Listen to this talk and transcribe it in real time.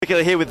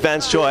particular here with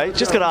Vance Joy.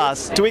 Just got to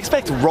ask, do we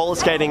expect roller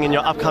skating in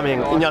your upcoming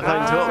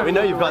tour? We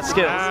know you've got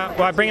skills.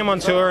 Well, I bring them on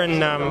tour,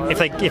 and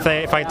if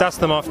I dust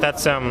them off,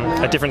 that's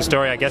a different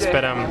story, I guess.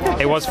 But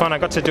it was fun. I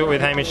got to do it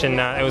with Hamish, and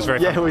it was very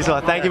fun. Yeah, we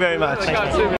saw. Thank you very much.